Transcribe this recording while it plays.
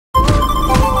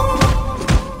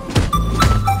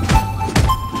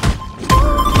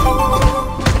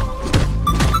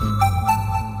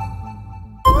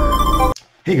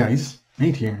Hey guys,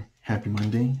 Nate here. Happy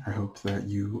Monday. I hope that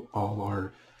you all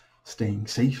are staying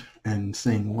safe and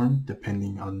staying warm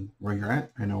depending on where you're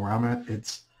at. I know where I'm at.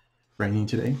 It's raining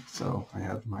today, so I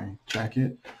have my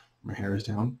jacket. My hair is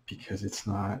down because it's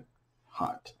not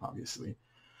hot, obviously.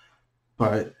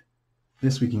 But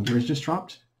this weekend Gears just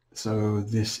dropped. So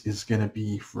this is going to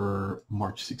be for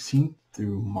March 16th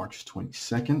through March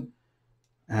 22nd.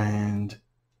 And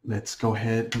let's go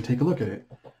ahead and take a look at it.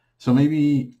 So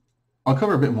maybe I'll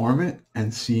cover a bit more of it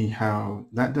and see how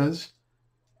that does.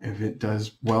 If it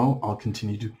does well, I'll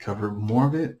continue to cover more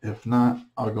of it. If not,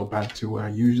 I'll go back to what I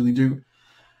usually do.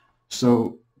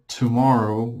 So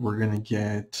tomorrow we're going to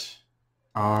get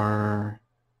our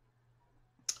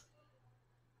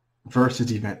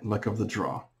versus event, Luck of the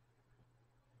Draw.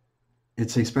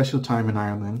 It's a special time in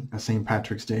Ireland as St.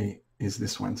 Patrick's Day is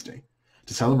this Wednesday.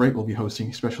 To celebrate, we'll be hosting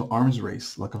a special arms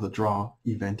race, Luck of the Draw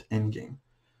event endgame.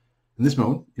 In this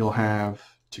mode, you'll have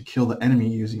to kill the enemy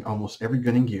using almost every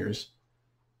gun in Gears.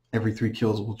 Every 3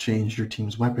 kills will change your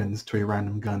team's weapons to a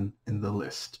random gun in the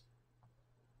list.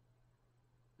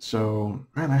 So,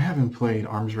 man, I haven't played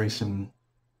Arms Race in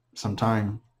some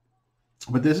time,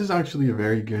 but this is actually a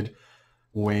very good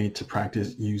way to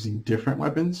practice using different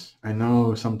weapons. I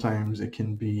know sometimes it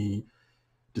can be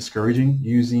discouraging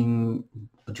using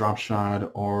a drop shot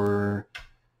or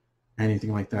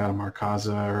anything like that, a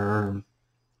Markaza or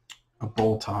a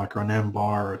Boltok or an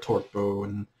M-bar or a torque bow,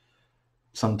 and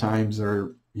sometimes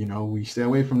we stay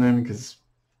away from them because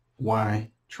why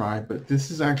try? But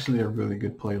this is actually a really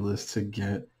good playlist to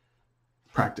get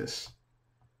practice.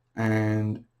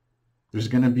 And there's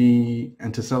going to be,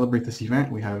 and to celebrate this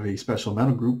event, we have a special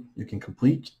medal group you can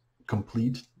complete,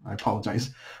 I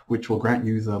apologize, which will grant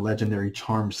you the legendary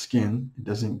charm skin. It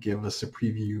doesn't give us a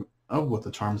preview of what the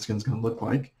charm skin is going to look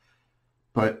like,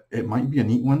 but it might be a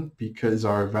neat one because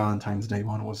our Valentine's Day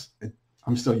one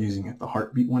I'm still using it, the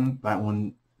Heartbeat one. That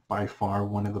one, by far,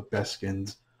 one of the best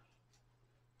skins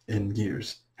in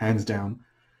Gears, hands down.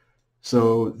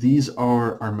 So these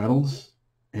are our medals.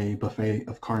 A buffet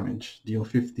of carnage. Deal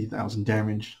 50,000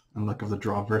 damage. And Luck of the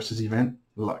Draw versus event.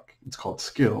 Luck. It's called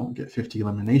skill. Get 50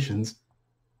 eliminations.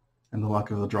 And the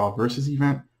Luck of the Draw versus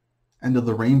event. End of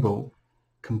the Rainbow.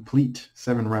 Complete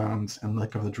 7 rounds. And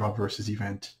Luck of the Draw versus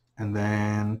event. And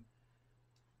then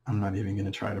I'm not even going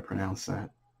to try to pronounce that.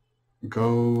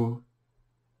 Go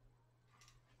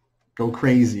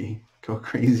crazy. Go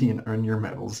crazy and earn your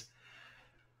medals.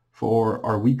 For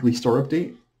our weekly store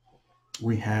update,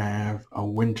 we have a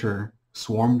winter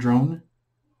swarm drone.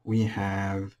 We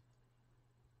have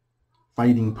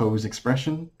fighting pose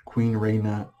expression, Queen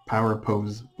Reyna power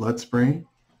pose blood spray,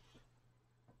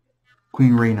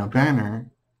 Queen Reyna banner,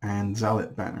 and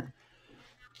Zealot banner.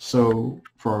 So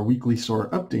for our weekly store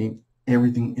update,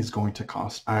 everything is going to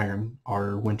cost iron.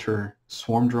 Our winter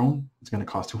swarm drone is going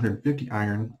to cost 250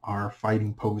 iron. Our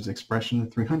fighting pose expression,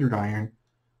 300 iron.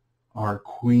 Our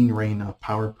Queen Reyna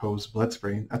power pose blood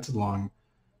spray, that's a long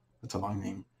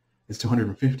name, is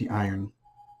 250 iron.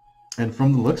 And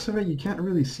from the looks of it, you can't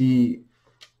really see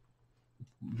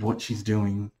what she's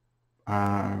doing,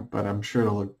 but I'm sure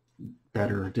it'll look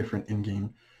better, different in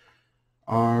game.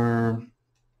 Our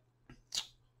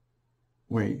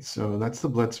wait, so that's the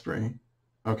blood spray.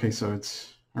 Okay, so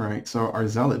it's all right. So our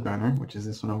Zealot banner, which is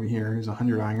this one over here, is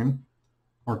 100 iron.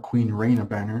 Our Queen Reyna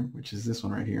banner, which is this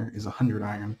one right here, is 100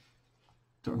 iron.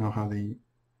 Don't know how they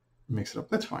mix it up.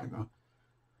 That's fine though.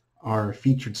 Our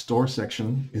featured store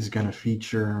section is going to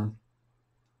feature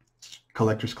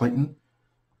Collector's Clayton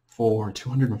for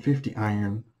 250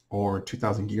 iron or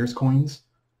 2,000 Gears coins.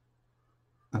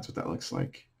 That's what that looks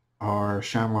like. Our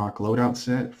Shamrock loadout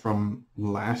set from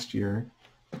last year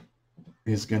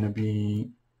is going to be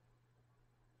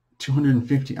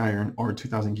 250 iron or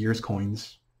 2,000 Gears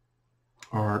coins.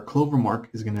 Our Clover Mark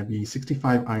is going to be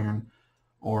 65 iron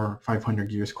or 500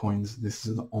 Gears coins. This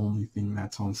is the only thing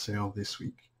that's on sale this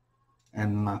week,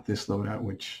 and not this loadout,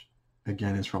 which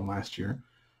again is from last year.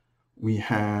 We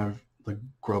have the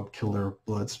Grub Killer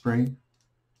Blood Spray.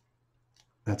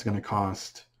 That's going to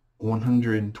cost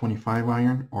 125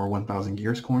 iron or 1,000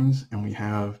 Gears coins. And we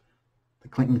have the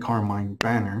Clinton Carmine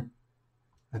banner.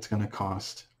 That's going to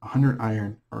cost 100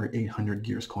 iron or 800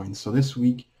 Gears coins. So this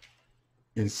week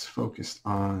is focused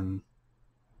on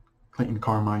Clinton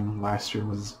Carmine. Last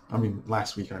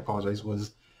week, I apologize,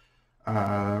 was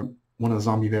one of the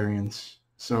zombie variants.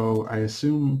 So I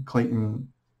assume Clayton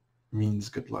means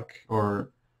good luck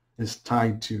or is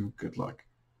tied to good luck.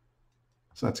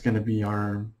 So that's going to be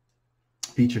our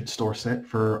featured store set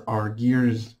for our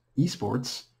Gears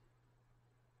Esports.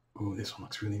 Oh, this one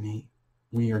looks really neat.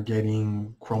 We are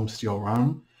getting Chrome Steel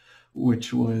Ram,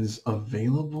 which was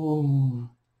available,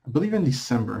 I believe, in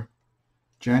December,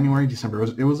 January, December.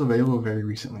 It was available very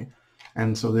recently,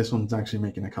 and so this one's actually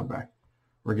making a comeback.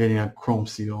 We're getting a Chrome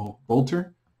Steel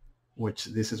Bolter, which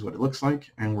this is what it looks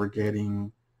like, and we're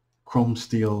getting Chrome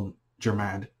Steel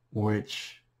Jermad,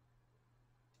 which,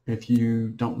 if you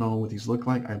don't know what these look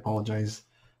like, I apologize.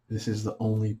 This is the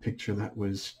only picture that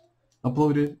was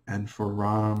uploaded, and for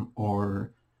ROM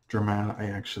or Jermad, I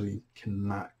actually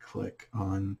cannot click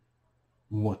on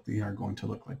what they are going to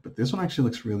look like. But this one actually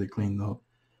looks really clean, though.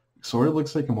 Sort of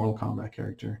looks like a Mortal Kombat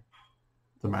character.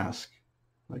 The mask,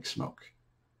 like smoke.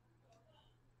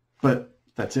 But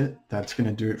that's it. That's going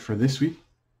to do it for this week.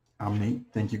 I'm Nate.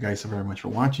 Thank you guys so very much for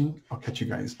watching. I'll catch you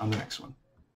guys on the next one.